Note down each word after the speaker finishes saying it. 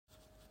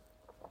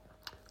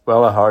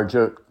Well, a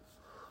hardja,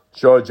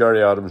 seo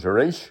Jerry Adams a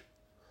ríis,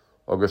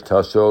 agus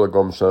tá Ceol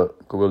agomsa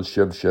go bhfuil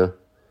sibse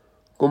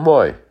go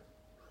mai,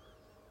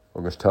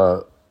 agus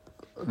tá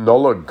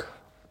nolag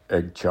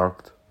ag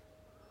teacht,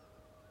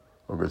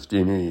 agus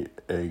daoine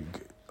ag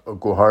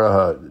go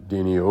háirithe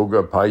daoine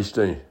óga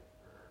paiste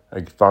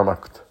ag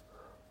fannacht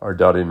ar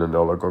daddy na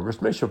nolag, agus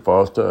mé se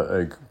fásta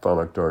ag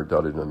fannacht ar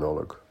daddy na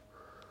nolag.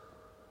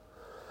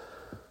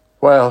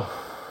 Well,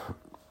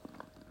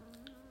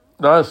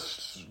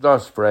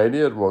 last Friday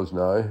it was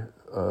now.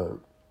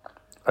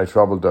 I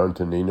travelled down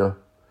to Nenagh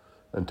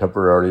in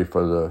Tipperary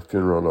for the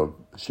funeral of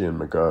Shane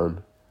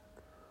MacGowan.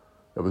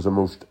 It was a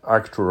most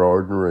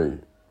extraordinary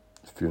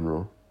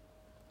funeral.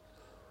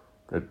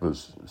 It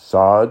was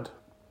sad,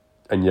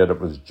 and yet it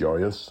was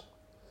joyous,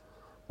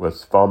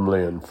 with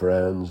family and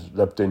friends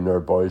lifting their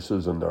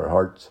voices and their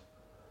hearts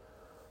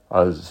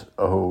as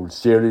a whole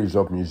series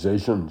of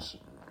musicians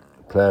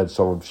played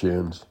some of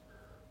Shane's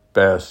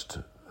best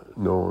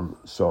known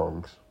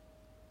songs,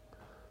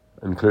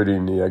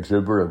 including the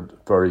exuberant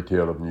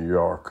Fairytale of New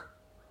York.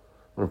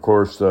 And of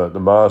course, the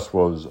Mass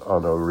was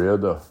an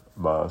Aodha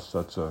Mass.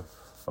 That's a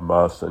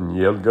Mass in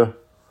Gaeilge,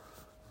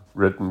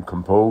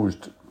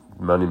 composed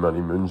many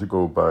moons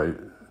ago by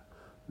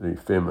the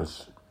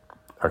famous,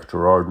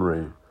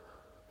 extraordinary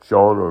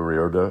Seán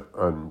Aodha,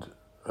 and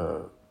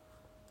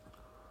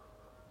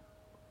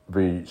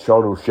the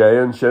Seán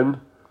O'Shea sin,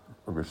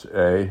 agus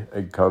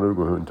ag canú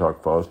go hún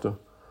tak fásta,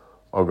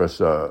 agus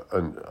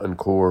an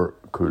Cór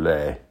Cúil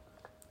Aodha.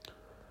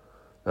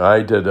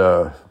 I did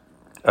a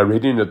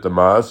reading at the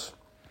Mass,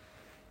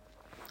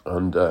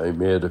 and I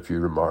made a few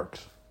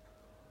remarks.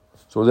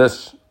 So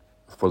this,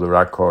 for the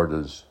record,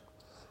 is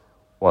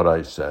what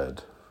I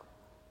said.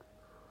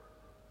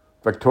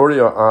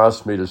 Victoria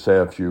asked me to say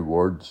a few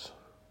words.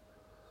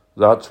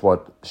 That's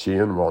what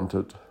Shane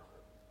wanted.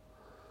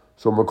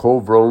 So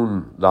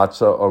McCovrone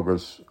latsa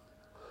agus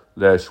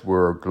leis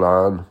bhuair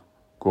glán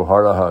go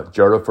háirithe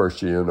dearafar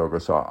Shane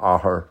agus a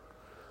Ahar,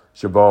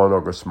 Siobhan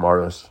agus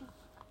Morris,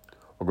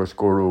 agus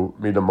guru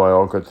míle mai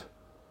agad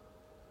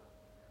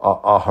a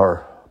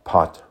Ahar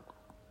Pat.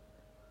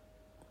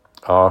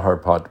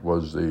 Ahar Pat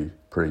was the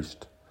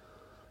priest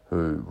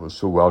who was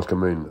so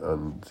welcoming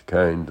and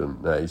kind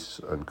and nice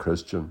and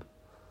Christian.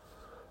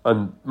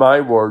 And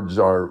my words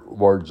are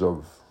words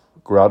of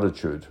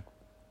gratitude.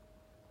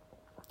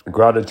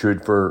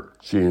 Gratitude for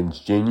Shane's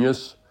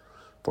genius,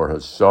 for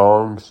his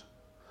songs,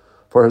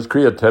 for his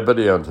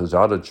creativity and his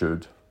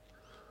attitude.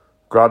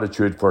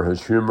 Gratitude for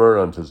his humour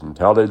and his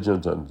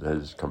intelligence and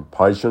his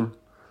compassion.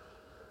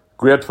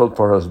 Grateful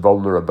for his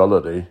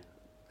vulnerability,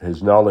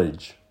 his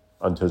knowledge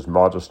and his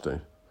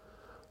modesty.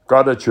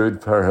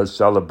 Gratitude for his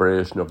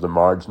celebration of the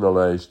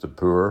marginalised, the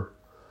poor,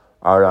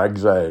 our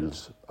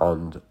exiles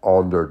and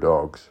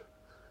underdogs.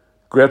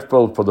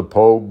 Grateful for the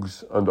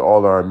pogues and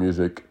all our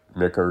music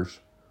makers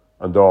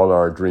and all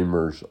our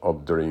dreamers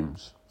of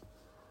dreams.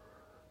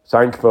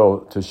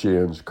 Thankful to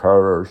Shane's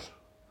carers.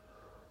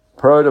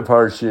 Proud of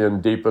how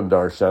Shane deepened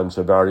our sense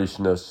of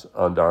Irishness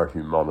and our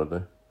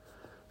humanity.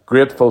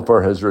 Grateful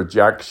for his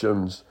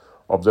rejections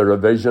of the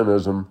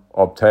revisionism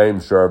of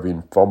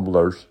time-serving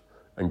fumblers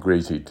and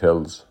greasy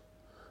tills.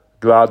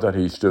 Glad that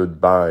he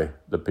stood by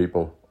the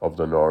people of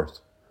the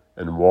North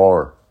in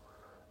war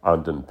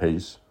and in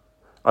peace,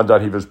 and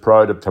that he was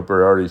proud of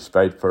Tipperary's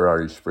fight for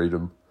Irish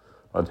freedom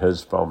and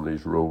his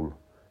family's role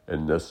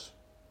in this.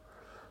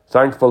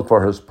 Thankful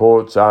for his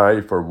poet's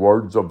eye for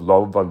words of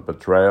love and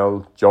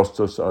betrayal,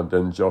 justice and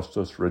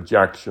injustice,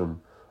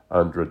 rejection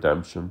and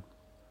redemption.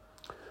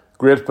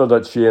 Grateful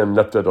that Shane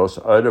lifted us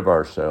out of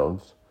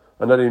ourselves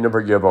and that he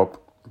never gave up.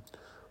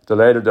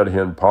 Delighted that he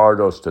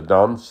empowered us to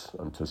dance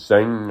and to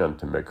sing and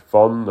to make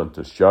fun and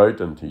to shout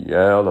and to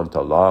yell and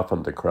to laugh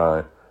and to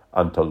cry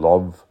and to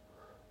love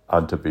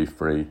and to be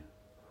free.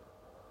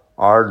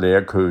 Our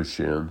Leacu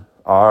Shane,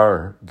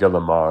 our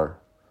Gillamar,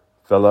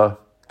 Villa,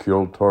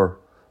 Cultor,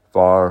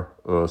 Far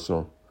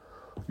Ursel.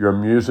 Your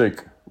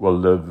music will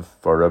live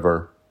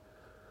forever.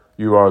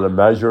 You are the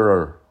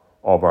measurer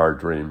of our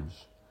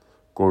dreams.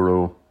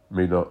 Guru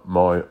Mina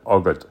Mai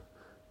Agat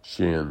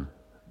Shane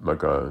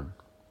MacGowan.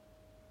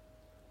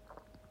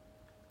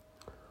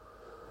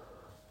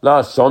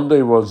 Last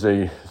Sunday was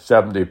the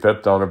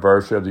 75th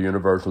anniversary of the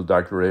Universal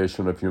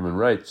Declaration of Human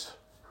Rights.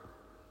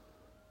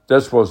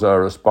 This was a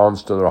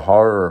response to the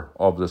horror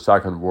of the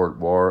Second World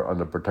War and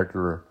in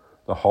particular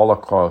the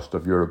holocaust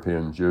of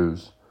European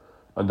Jews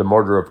and the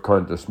murder of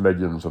countless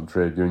millions of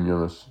trade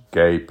unionists,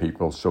 gay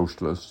people,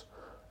 socialists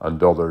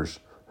and others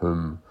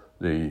whom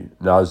the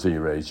Nazi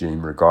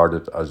regime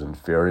regarded as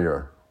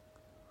inferior.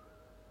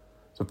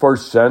 The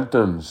first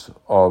sentence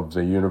of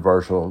the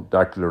Universal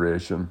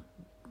Declaration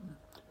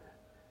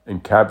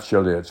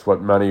encapsulates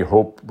what many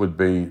hoped would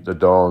be the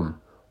dawn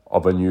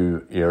of a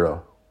new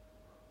era.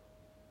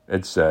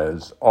 It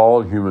says,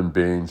 all human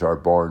beings are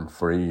born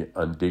free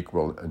and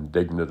equal in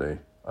dignity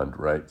and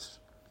rights.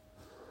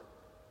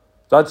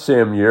 That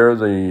same year,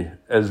 the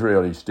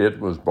Israeli state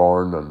was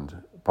born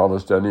and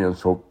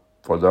Palestinians' hope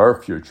for their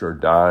future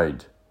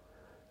died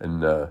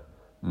in the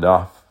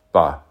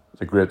Nakba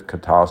the great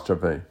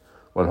catastrophe,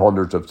 when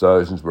hundreds of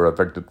thousands were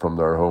evicted from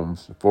their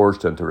homes,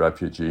 forced into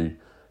refugee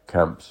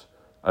camps,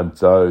 and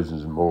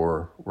thousands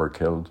more were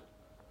killed.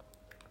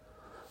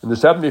 In the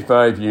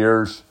 75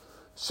 years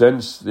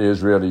since the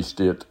Israeli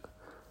state,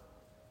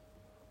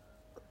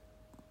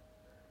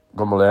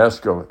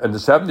 in the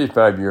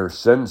 75 years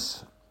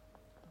since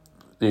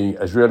the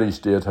Israeli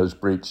state has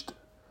breached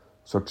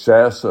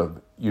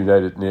successive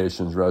United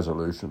Nations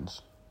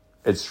resolutions,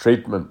 its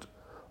treatment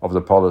of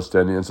the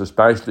Palestinians,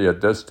 especially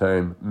at this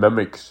time,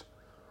 mimics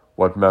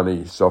what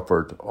many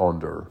suffered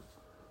under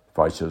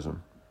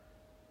fascism.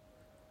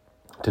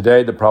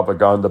 Today, the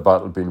propaganda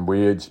battle being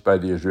waged by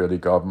the Israeli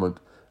government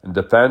in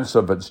defence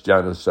of its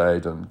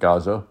genocide in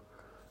Gaza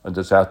and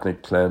its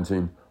ethnic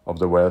cleansing of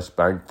the West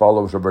Bank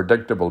follows a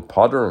predictable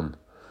pattern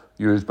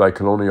used by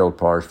colonial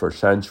powers for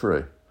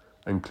centuries,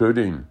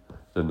 including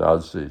the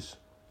Nazis.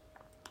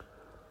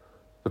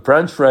 The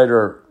French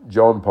writer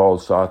Jean-Paul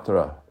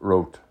Sartre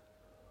wrote,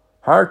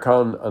 "How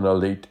can an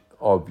elite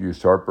of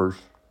usurpers,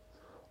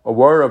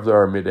 aware of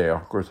their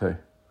mediocrity,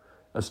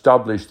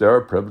 establish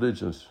their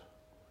privileges?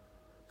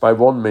 By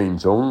one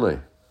means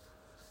only,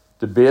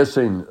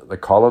 debasing the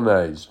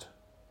colonised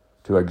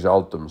to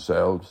exalt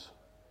themselves,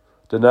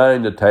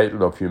 denying the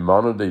title of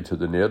humanity to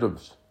the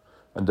natives,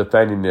 and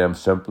defining them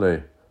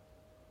simply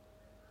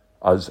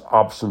as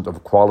absent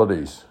of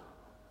qualities,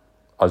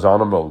 as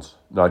animals,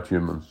 not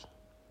humans.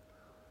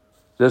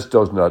 This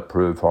does not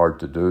prove hard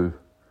to do,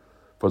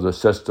 for the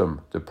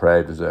system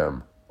deprives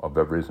them of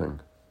everything."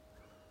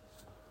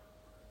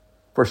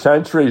 For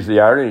centuries,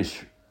 the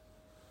Irish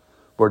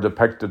were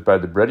depicted by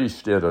the British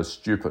state as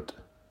stupid,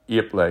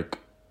 ape-like,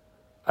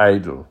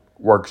 idle,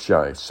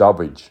 work-shy,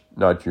 savage,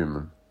 not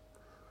human.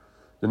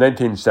 The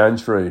 19th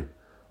century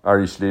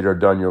Irish leader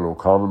Daniel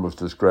O'Connell was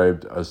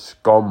described as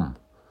scum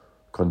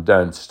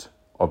condensed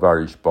of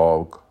Irish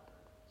bog.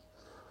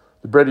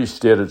 The British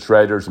state, its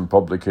writers and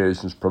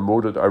publications,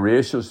 promoted a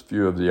racist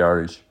view of the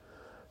Irish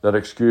that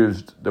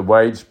excused the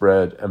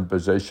widespread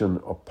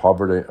imposition of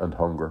poverty and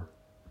hunger.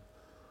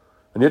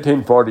 In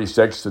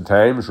 1846, the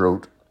Times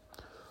wrote,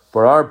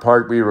 "For our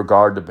part, we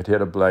regard the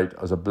potato blight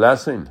as a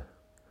blessing.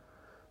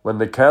 When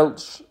the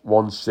Celts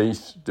once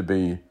ceased to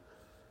be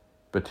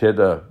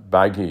potato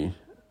baggy,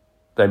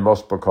 they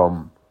must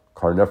become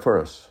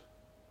carnivorous.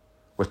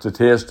 With the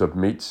taste of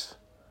meats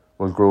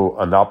will grow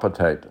an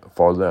appetite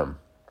for them."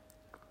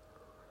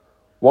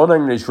 One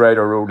English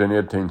writer wrote in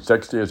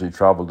 1860 as he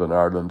travelled in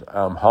Ireland,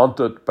 "I am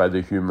haunted by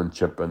the human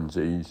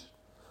chimpanzees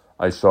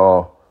I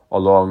saw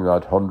along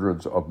that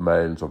hundreds of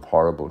miles of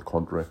horrible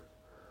country.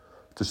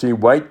 To see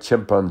white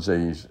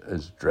chimpanzees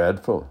is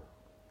dreadful.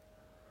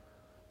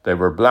 They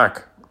were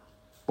black.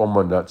 One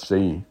would not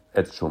see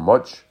it so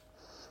much,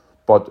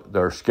 but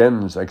their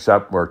skins,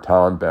 except where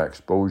tanned by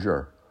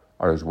exposure,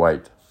 are as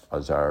white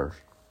as ours."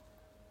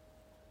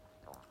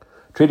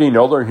 Treating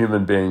other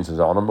human beings as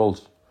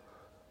animals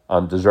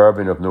and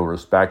deserving of no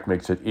respect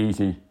makes it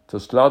easy to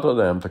slaughter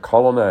them, to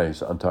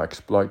colonise and to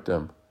exploit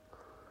them.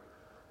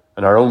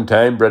 In our own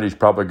time, British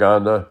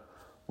propaganda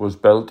was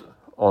built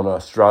on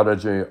a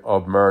strategy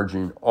of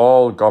merging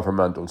all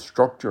governmental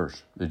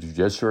structures, the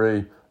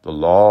judiciary, the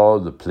law,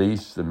 the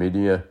police, the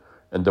media,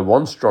 into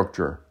one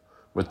structure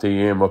with the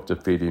aim of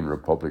defeating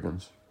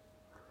Republicans.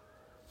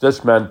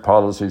 This meant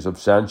policies of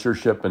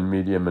censorship and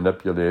media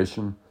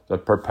manipulation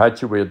that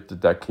perpetuate the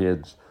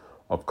decades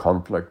of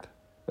conflict.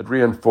 It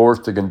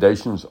reinforced the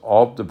conditions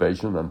of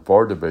division and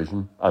for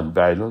division and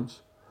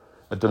violence.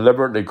 It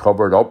deliberately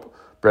covered up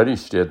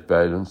British state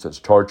violence, its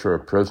torture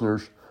of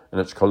prisoners, and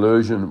its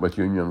collusion with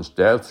Union's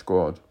death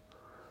squad.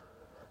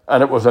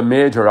 And it was a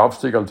major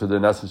obstacle to the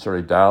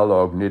necessary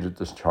dialogue needed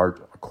to chart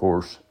a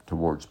course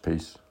towards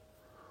peace.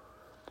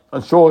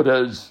 And so it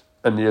is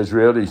in the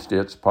Israeli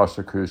state's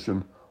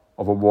prosecution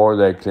of a war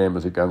they claim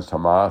is against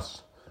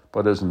Hamas,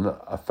 but is in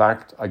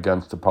effect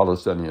against the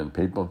Palestinian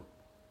people.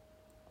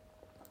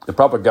 The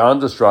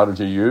propaganda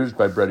strategy used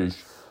by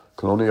British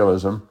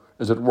colonialism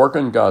is at work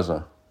in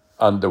Gaza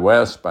and the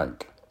West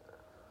Bank.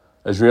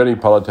 Israeli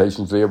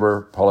politicians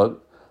label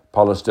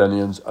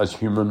Palestinians as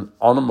human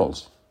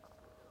animals.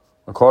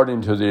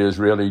 According to the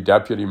Israeli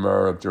deputy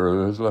mayor of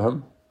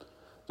Jerusalem,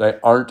 they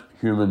aren't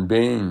human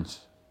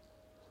beings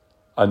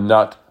and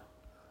not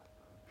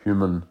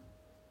human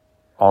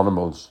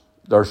animals.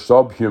 They're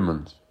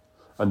subhumans,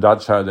 and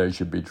that's how they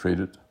should be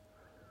treated.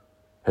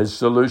 His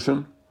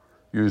solution?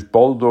 Use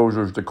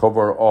bulldozers to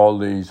cover all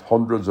these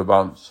hundreds of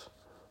ants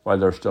while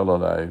they're still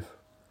alive.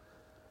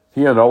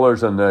 He and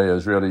others in the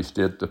Israeli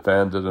state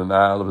defend the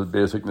denial of the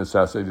basic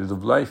necessities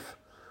of life: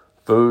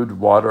 food,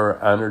 water,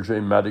 energy,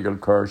 medical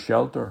care,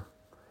 shelter.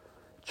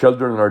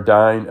 Children are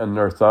dying in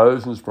their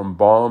thousands from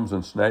bombs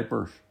and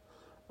snipers,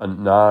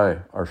 and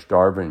now are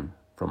starving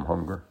from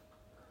hunger.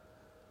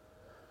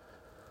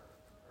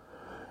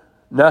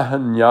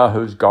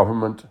 Netanyahu's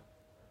government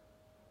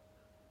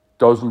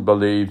doesn't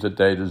believe that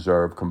they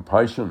deserve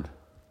compassion.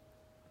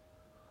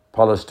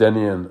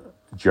 Palestinian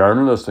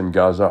journalists in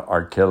Gaza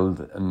are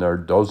killed in their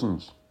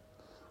dozens.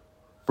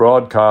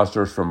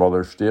 Broadcasters from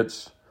other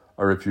states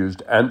are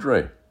refused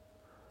entry.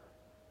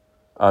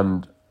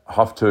 and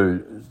have to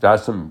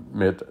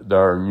decimate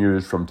their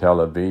news from Tel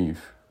Aviv,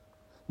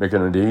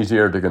 making it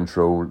easier to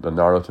control the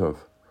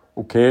narrative.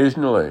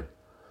 Occasionally,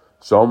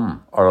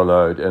 some are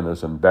allowed in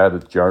as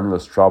embedded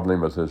journalists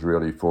travelling with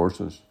Israeli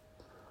forces,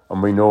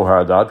 and we know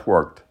how that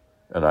worked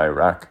in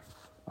Iraq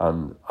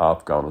and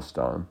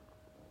Afghanistan.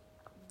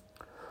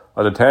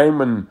 At a time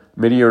when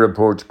media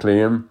reports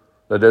claim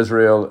that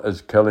Israel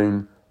is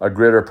killing a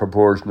greater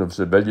proportion of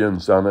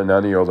civilians than in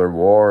any other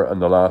war in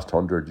the last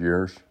 100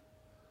 years,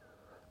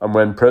 and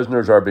when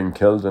prisoners are being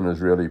killed in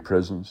Israeli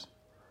prisons,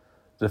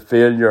 the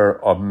failure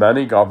of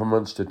many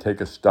governments to take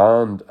a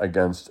stand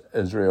against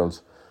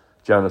Israel's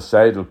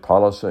genocidal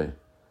policy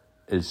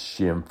is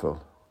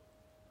shameful.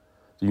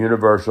 The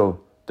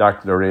Universal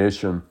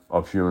Declaration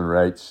of Human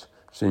Rights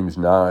seems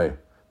now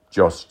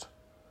just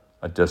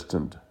a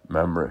distant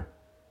memory,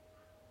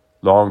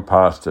 long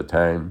past the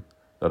time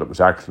that it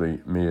was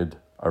actually made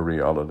a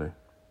reality.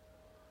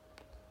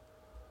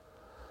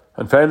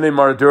 And finally,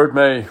 mar dúirt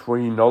me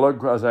faoi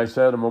nullag, as I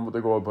said a moment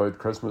ago about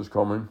Christmas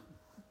coming.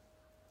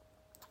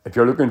 If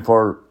you're looking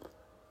for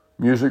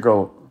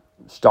musical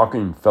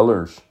stocking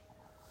fillers,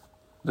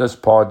 this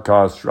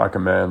podcast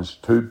recommends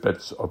 2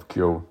 bits of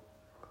Ceol.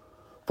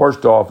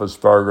 First off is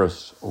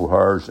Fergus O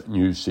Hare's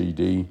new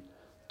CD,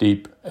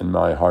 Deep in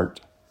My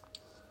Heart.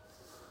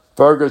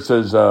 Fergus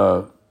is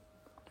a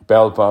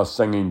Belfast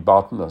singing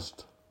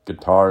botanist,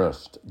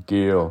 guitarist,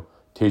 Gael,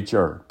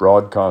 teacher,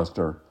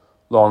 broadcaster,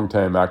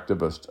 long-time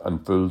activist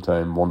and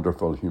full-time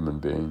wonderful human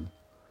being.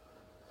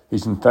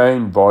 He's in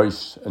fine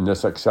voice in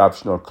this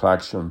exceptional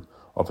collection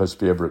of his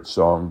favourite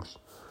songs,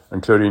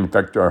 including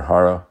Victor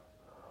Hara,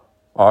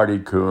 Artie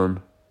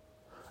Cohen,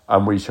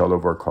 and We Shall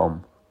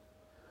Overcome.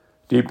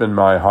 Deep in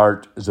My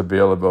Heart is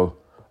available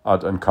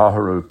at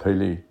Cór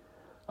Cúil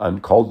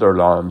and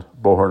Culderland,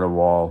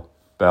 Bohernawall,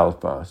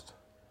 Belfast.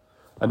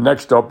 And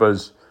next up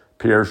is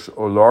Pearse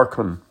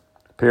O'Loughlin.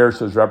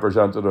 Pearse is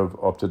representative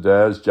of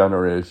today's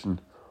generation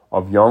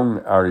of young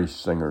Irish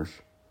singers.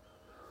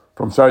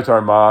 From South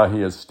Armagh,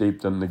 he is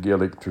steeped in the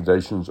Gaelic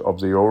traditions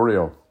of the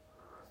Oriole,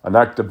 an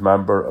active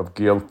member of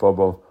Gael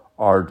Phobal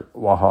Ard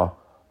Waha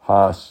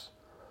Has.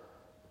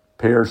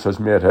 Pearse has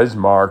made his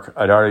mark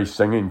at Irish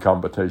singing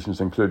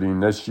competitions, including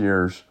this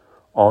year's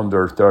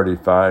Under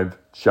 35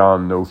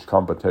 Seán Notes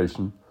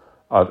competition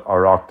at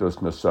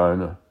Oireachtas na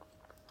Saona.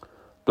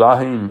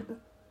 Blahin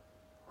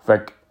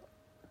Vic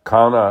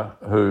Kana,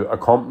 who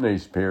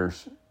accompanies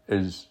Pearse,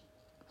 is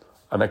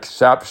an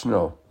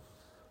exceptional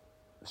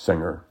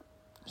singer.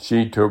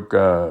 She took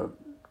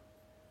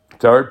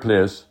 3rd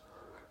place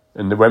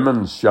in the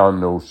women's Seán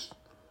Notes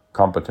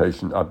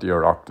competition at the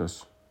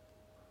Oireachtas.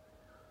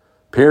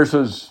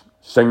 Pearse's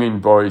singing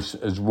voice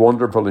is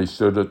wonderfully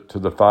suited to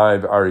the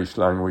 5 Irish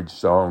language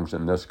songs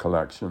in this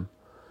collection,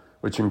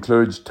 which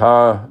includes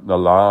Ta Na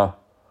La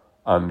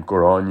and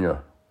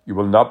Goráine. You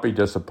will not be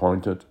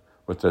disappointed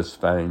with this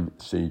fine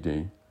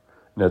CD,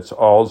 and it's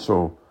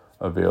also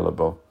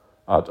available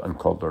at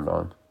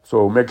Culderland.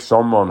 So make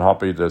someone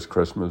happy this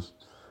Christmas.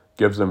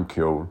 Give them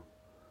Ceol.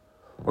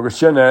 Agus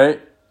sin é,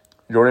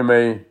 dúirí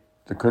mé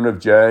the Cúnamh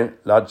J,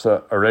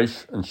 Ladsa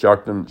Arish and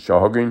Seachtain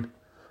Seohugging,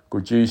 go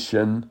dtí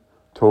sin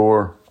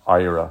Tór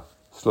Aodha.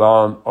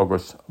 Slán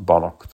agus Bannacht.